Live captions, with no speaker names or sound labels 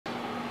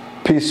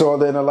Peace to all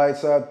the inner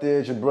lights out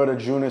there. It's your brother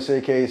Junus,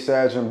 aka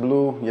Sag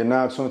Blue. You're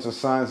now tuned to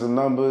Signs and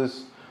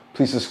Numbers.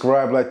 Please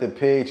subscribe, like the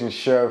page, and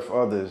share with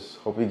others.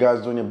 Hope you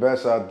guys doing your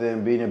best out there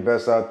and being your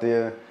best out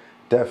there.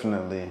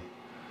 Definitely.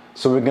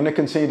 So we're going to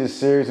continue this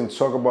series and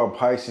talk about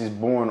Pisces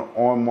born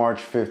on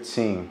March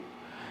 15.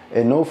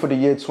 And note for the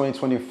year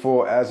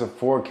 2024 as a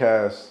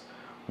forecast,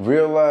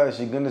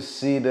 realize you're going to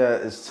see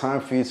that it's time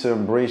for you to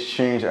embrace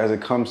change as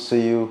it comes to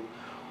you.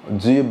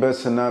 Do your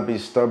best to not be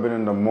stubborn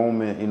in the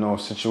moment. You know,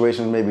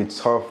 situations may be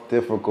tough,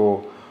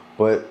 difficult,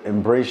 but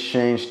embrace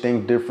change,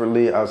 think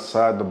differently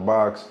outside the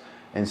box,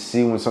 and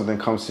see when something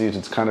comes to you to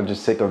kind of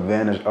just take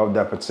advantage of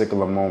that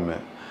particular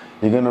moment.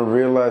 You're going to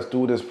realize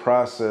through this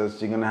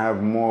process, you're going to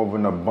have more of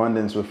an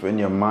abundance within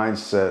your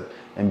mindset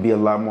and be a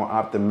lot more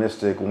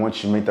optimistic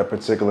once you make that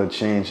particular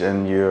change,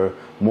 and you're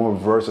more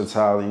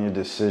versatile in your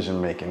decision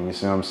making. You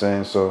see what I'm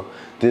saying? So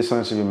this is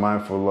something to be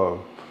mindful of.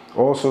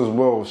 Also as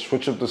well,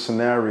 switch up the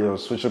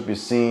scenarios, switch up your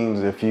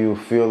scenes. If you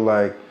feel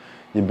like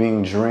you're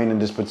being drained in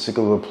this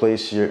particular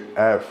place you're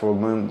at for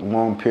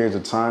long periods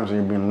of times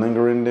and you're being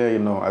lingering there, you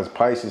know, as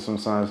Pisces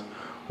sometimes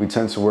we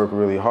tend to work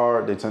really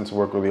hard. They tend to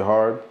work really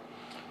hard.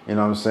 You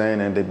know what I'm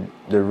saying? And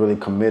they're really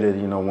committed,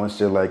 you know, once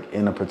they're like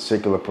in a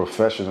particular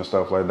profession and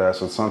stuff like that.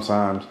 So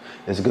sometimes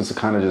it's good to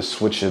kind of just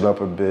switch it up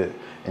a bit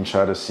and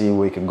try to see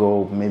where you can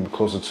go, maybe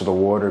closer to the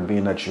water,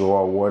 being that you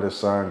are a water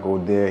sign. Go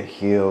there,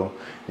 heal,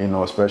 you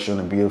know, especially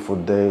on a beautiful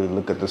day.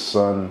 Look at the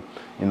sun,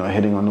 you know,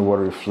 hitting on the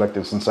water,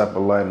 reflecting some type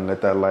of light, and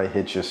let that light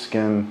hit your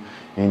skin,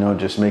 you know,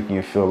 just making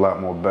you feel a lot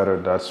more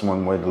better. That's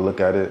one way to look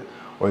at it.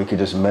 Or you could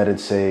just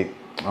meditate,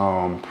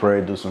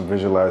 pray, do some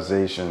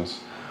visualizations.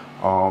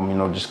 You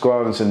know, just go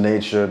out into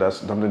nature. That's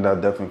something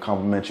that definitely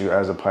compliments you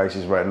as a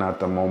Pisces right now at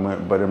the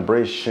moment. But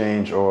embrace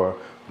change or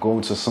go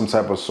into some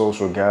type of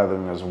social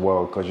gathering as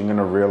well, because you're going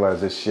to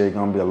realize this year you're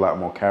going to be a lot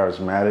more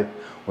charismatic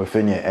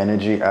within your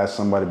energy as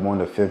somebody born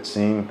to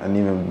 15, and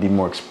even be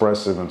more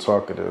expressive and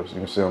talkative.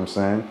 You see what I'm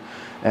saying?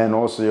 And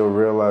also you'll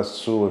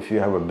realize too, if you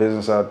have a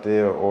business out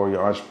there or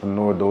you're an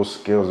entrepreneur, those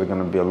skills are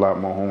going to be a lot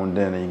more honed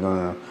in, and you're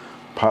going to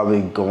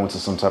probably go into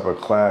some type of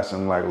class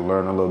and like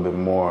learn a little bit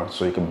more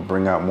so you can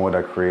bring out more of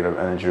that creative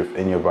energy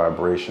within your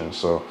vibration.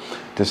 So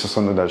this is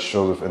something that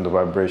shows within the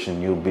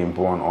vibration you being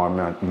born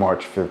on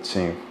March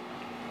 15th.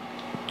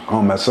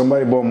 As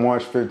somebody born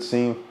March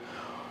 15th,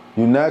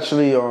 you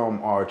naturally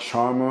are a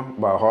charmer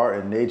by heart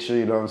and nature.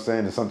 You know what I'm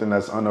saying? It's something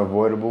that's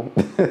unavoidable.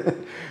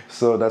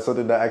 So that's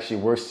something that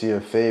actually works to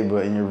your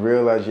favor, and you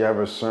realize you have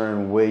a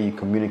certain way you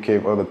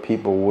communicate with other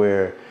people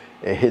where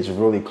it hits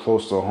really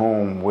close to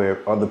home,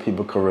 where other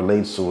people can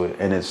relate to it,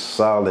 and it's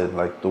solid.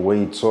 Like the way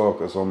you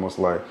talk, it's almost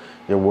like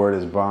your word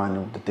is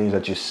bond, the things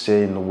that you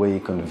say and the way you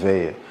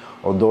convey it.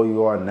 Although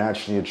you are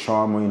naturally a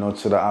charmer, you know,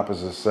 to the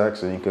opposite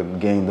sex, and you could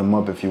game them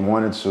up if you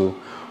wanted to,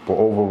 but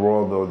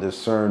overall though, there's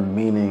certain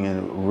meaning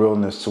and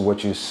realness to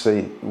what you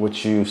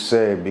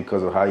say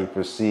because of how you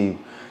perceive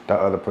that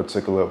other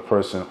particular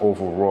person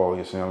overall.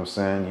 You see what I'm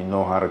saying? You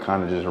know how to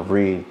kind of just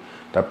read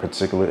that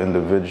particular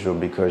individual,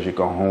 because you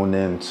can hone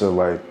into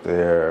like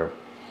their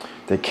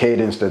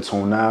cadence, their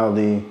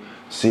tonality,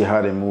 see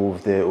how they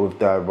move there with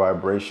that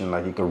vibration.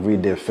 Like you can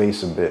read their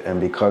face a bit,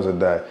 and because of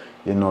that,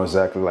 you know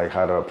exactly like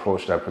how to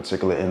approach that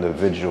particular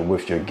individual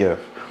with your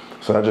gift.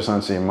 So I just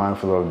want to be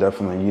mindful of,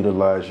 definitely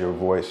utilize your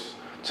voice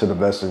to the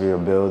best of your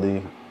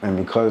ability. And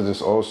because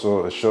this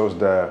also, it shows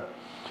that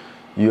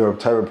you're a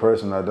type of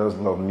person that does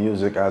love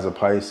music as a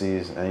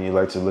Pisces, and you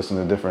like to listen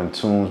to different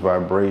tunes,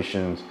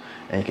 vibrations,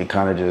 and you can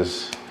kind of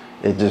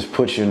it just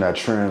puts you in that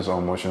trance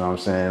almost, you know what I'm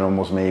saying? It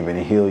almost may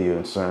even heal you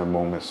in certain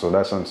moments. So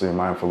that's something to be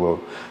mindful of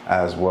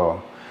as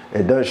well.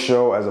 It does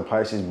show as a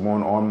Pisces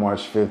born on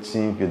March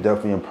 15th, you're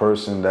definitely a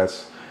person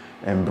that's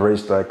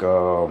embraced like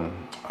a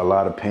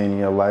lot of pain in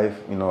your life,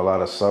 you know, a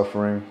lot of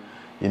suffering.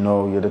 You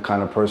know, you're the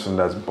kind of person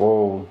that's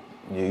bold.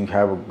 You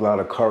have a lot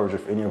of courage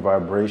within your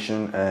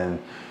vibration, and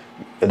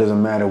it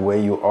doesn't matter where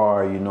you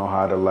are, you know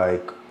how to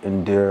like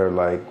endure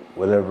like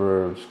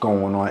whatever's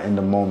going on in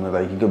the moment.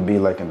 Like you could be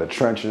like in the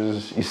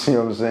trenches, you see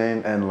what I'm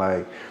saying, and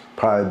like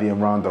probably be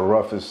around the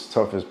roughest,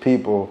 toughest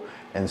people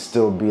and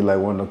still be like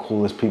one of the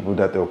coolest people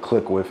that they'll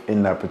click with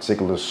in that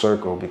particular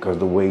circle, because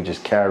the way you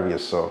just carry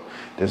yourself,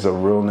 there's a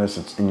realness,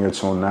 it's in your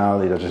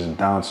tonality that's just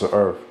down to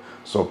earth.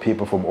 So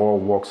people from all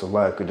walks of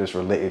life could just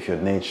relate with your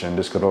nature, and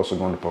this could also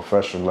go on the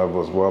professional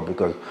level as well,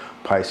 because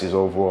Pisces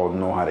overall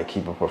know how to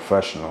keep it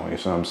professional, you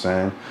see what I'm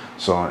saying?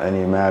 So on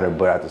any matter,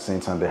 but at the same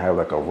time they have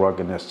like a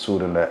ruggedness to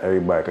them that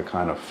everybody could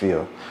kind of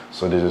feel.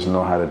 So they just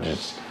know how to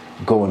just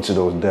go into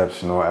those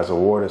depths. You know, as a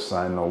water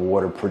sign, you know,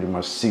 water pretty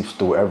much seeps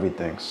through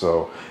everything.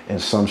 So in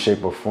some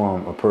shape or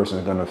form, a person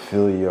is going to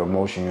feel your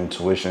emotion, your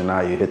intuition. Now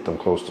you hit them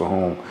close to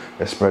home,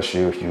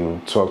 especially if you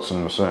talk to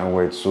them a certain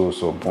way too.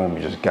 So boom,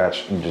 you just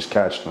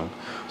catch them.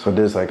 So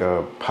there's like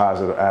a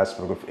positive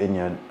aspect within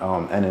your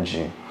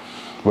energy,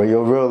 where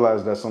you'll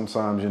realize that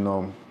sometimes, you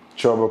know,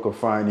 trouble could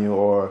find you,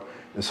 or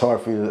it's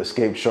hard for you to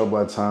escape trouble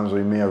at times, or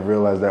you may have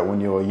realized that when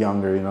you were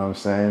younger, you know what I'm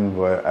saying?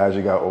 But as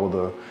you got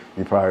older,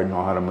 you probably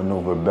know how to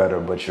maneuver better,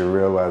 but you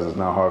realize it's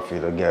not hard for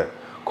you to get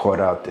caught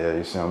out there,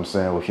 you see what I'm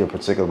saying, with your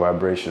particular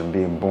vibration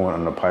being born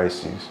on the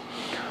Pisces.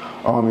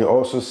 You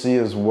also see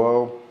as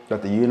well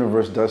that the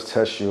universe does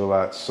test you a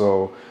lot,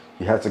 so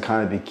you have to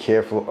kind of be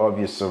careful of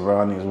your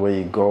surroundings, where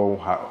you go,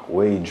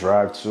 where you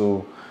drive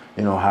to,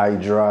 you know, how you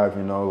drive,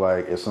 you know,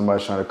 like if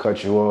somebody's trying to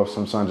cut you off,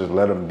 sometimes just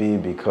let them be,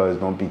 because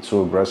don't be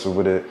too aggressive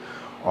with it,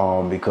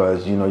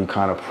 because, you know, you're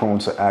kind of prone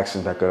to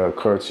accidents that could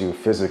occur to you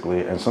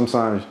physically. And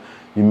sometimes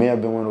you may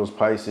have been one of those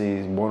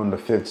Pisces born on the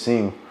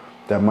 15th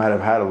that might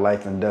have had a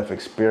life and death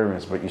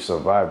experience, but you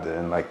survived it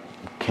and like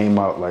came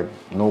out like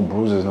no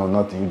bruises, no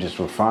nothing, you just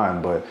were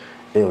fine. But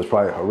it was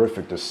probably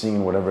horrific to see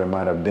whatever it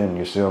might have been,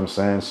 you see what I'm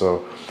saying?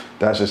 So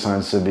that's just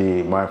something to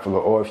be mindful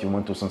of. Or if you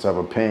went through some type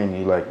of pain,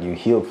 you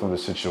healed from the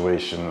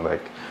situation,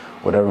 like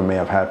whatever may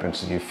have happened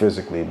to you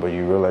physically, but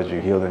you realize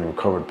you healed and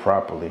recovered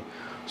properly.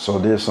 So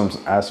there's some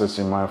aspects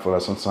to be mindful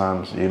that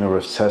sometimes the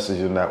universe tests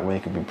you in that way.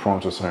 You could be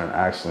prone to certain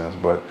accidents,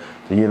 but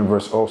the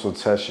universe also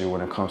tests you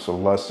when it comes to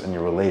lust in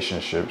your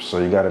relationships. So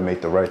you got to make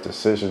the right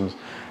decisions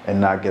and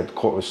not get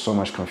caught with so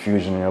much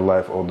confusion in your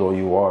life, although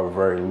you are a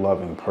very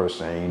loving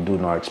person and you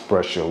do not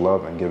express your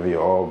love and give it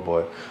your all,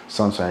 but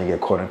sometimes you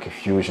get caught in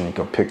confusion. You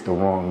can pick the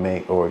wrong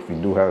mate, or if you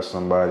do have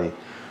somebody,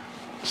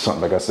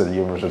 something like I said, the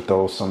universe will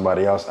throw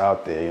somebody else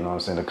out there, you know what I'm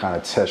saying, to kind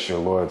of test your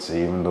loyalty,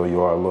 even though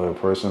you are a loyal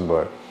person.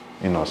 But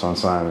you know,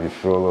 sometimes you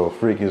feel a little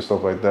freaky and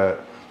stuff like that,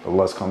 the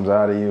lust comes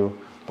out of you,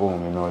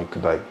 boom, you know, you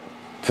could like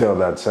fail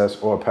that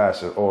test or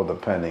pass it, all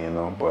depending, you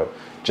know. But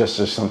just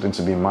something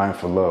to be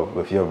mindful of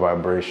with your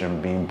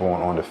vibration being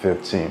born on the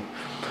 15th.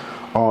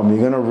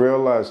 You're gonna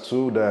realize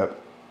too that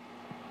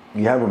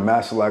you have a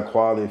master-like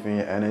quality in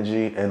your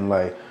energy, and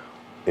like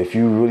if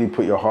you really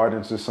put your heart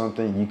into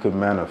something, you could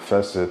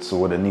manifest it to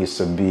what it needs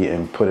to be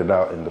and put it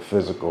out in the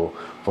physical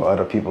for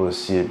other people to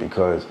see it,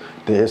 because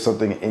there is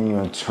something in you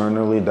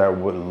internally that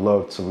would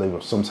love to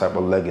leave some type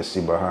of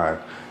legacy behind.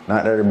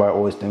 Not everybody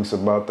always thinks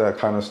about that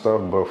kind of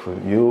stuff, but for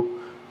you,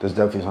 there's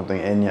definitely something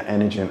in your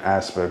energy and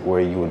aspect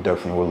where you would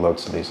love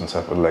to leave some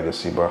type of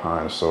legacy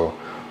behind. So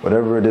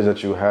whatever it is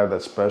that you have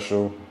that's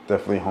special,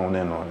 definitely hone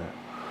in on it.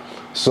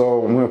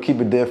 So I'm going to keep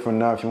it there for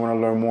now. If you want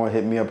to learn more,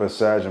 hit me up at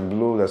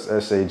Saginblue. That's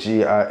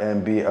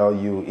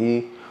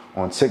SAGINBLUE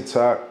on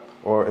TikTok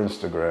or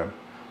Instagram.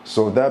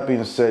 So with that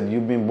being said,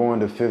 you've been born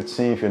the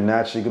 15th. You're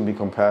naturally going to be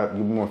compatible.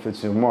 You've been born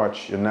 15th of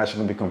March. You're naturally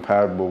going to be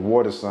compatible with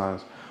water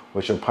signs,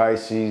 which are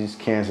Pisces,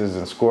 Cancers,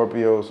 and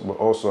Scorpios, but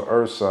also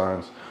earth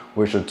signs,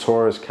 which are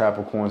Taurus,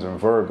 Capricorns, and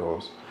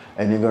Virgos.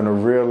 And you're going to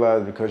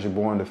realize, because you're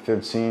born the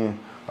 15th,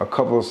 a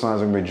couple of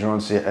signs are going to be drawn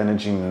to your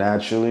energy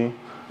naturally.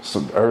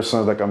 So earth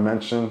signs, like I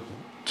mentioned,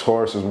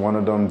 Taurus is one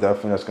of them,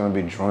 definitely, that's going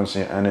to be drawn to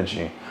your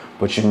energy.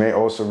 But you may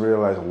also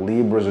realize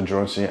Libras are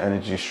drawn to your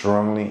energy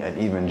strongly, and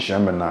even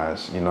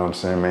Geminis, you know what I'm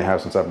saying, may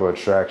have some type of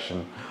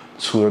attraction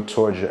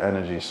towards your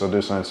energy. So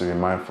there's something to be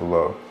mindful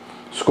of.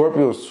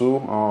 Scorpios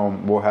too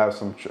will have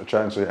some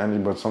attraction to your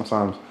energy, but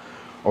sometimes,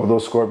 although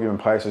Scorpio and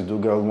Pisces do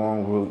get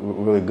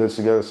along really good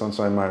together,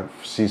 sometimes you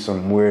might see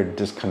some weird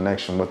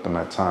disconnection with them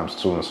at times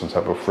too, and some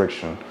type of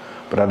friction.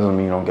 But that doesn't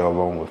mean you don't get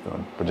along with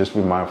them. But just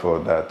be mindful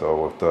of that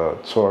though. With the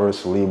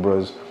Taurus,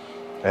 Libras,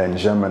 and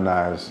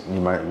Geminis,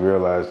 you might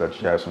realize that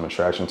you have some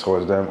attraction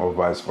towards them, or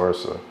vice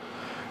versa.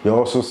 You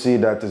also see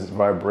that this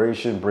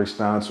vibration breaks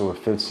down to a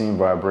 15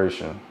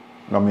 vibration.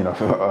 I mean,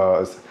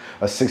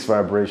 a 6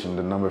 vibration,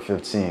 the number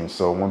 15.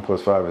 So 1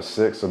 + 5 is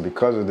 6. So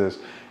because of this,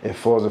 it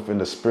falls within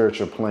the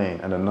spiritual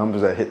plane. And the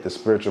numbers that hit the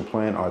spiritual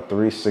plane are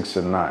 3, 6,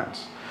 and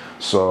 9s.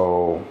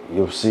 So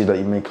you'll see that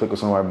you may click with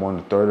somebody born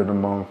the 3rd of the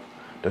month,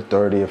 the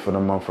 30th of the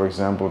month, for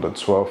example, the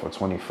 12th or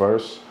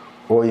 21st.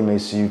 Or you may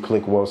see you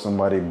click with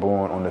somebody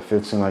born on the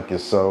 15th like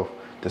yourself,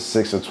 the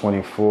 6th or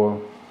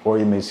 24th. Or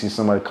you may see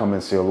somebody come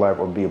into your life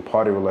or be a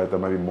part of your life that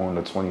might be born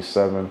the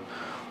 27th,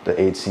 the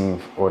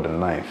 18th, or the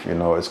 9th. You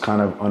know, it's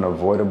kind of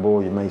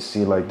unavoidable. You may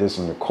see like this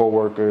in your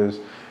coworkers.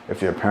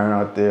 If you're a parent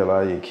out there, a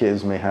lot of your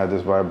kids may have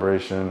this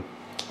vibration,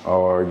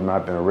 or you might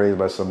have been raised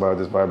by somebody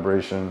with this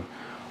vibration.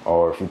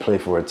 Or if you play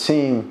for a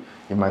team,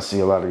 you might see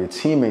a lot of your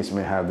teammates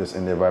may have this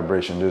in their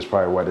vibration. This is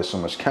probably why there's so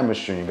much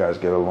chemistry and you guys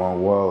get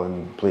along well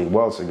and play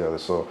well together.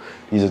 So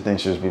these are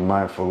things to just be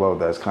mindful of.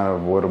 That's kind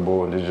of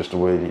avoidable, and this is just the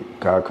way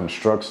God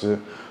constructs it.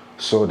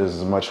 So there's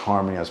as much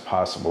harmony as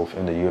possible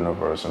in the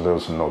universe, and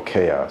there's no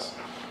chaos.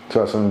 So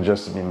that's something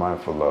just to be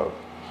mindful of.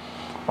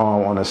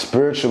 On a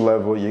spiritual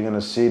level, you're going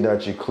to see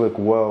that you click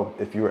well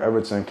if you were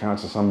ever to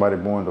encounter somebody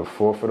born the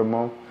 4th of the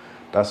month.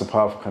 That's a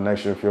powerful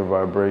connection with your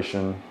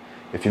vibration.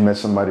 If you met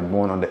somebody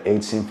born on the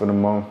 18th of the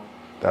month,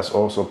 that's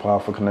also a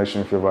powerful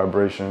connection with your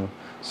vibration.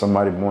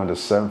 Somebody born the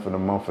 7th of the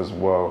month as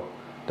well,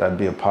 that'd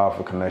be a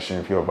powerful connection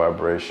with your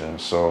vibration.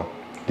 So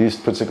these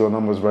particular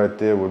numbers right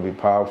there would be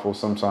powerful,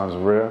 sometimes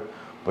rare,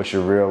 but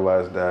you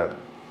realize that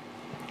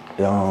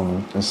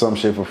in some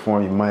shape or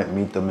form you might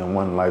meet them in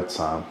one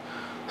lifetime.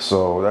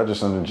 So that's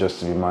just something just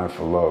to be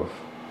mindful of.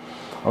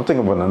 I'm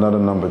thinking about another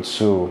number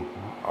too,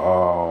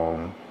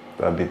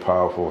 that'd be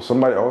powerful.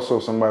 Somebody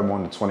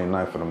born the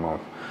 29th of the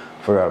month.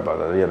 Forgot about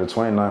that. Yeah, the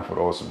 29th would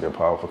also be a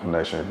powerful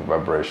connection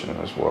vibration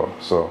as well.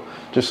 So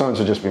just something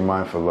to just be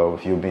mindful of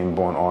if you're being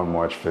born on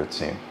March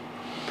 15th.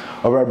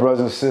 All right, brothers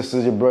and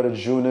sisters, your brother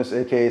Junus,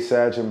 aka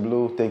Sag and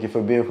Blue. Thank you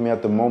for being with me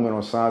at the moment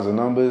on Signs and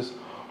Numbers.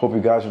 Hope you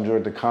guys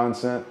enjoyed the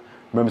content.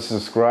 Remember to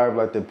subscribe,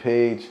 like the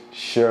page,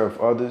 share with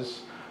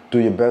others. Do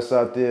your best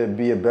out there,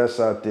 be your best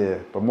out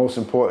there. But most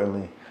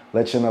importantly,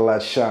 let your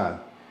light shine.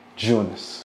 Junus.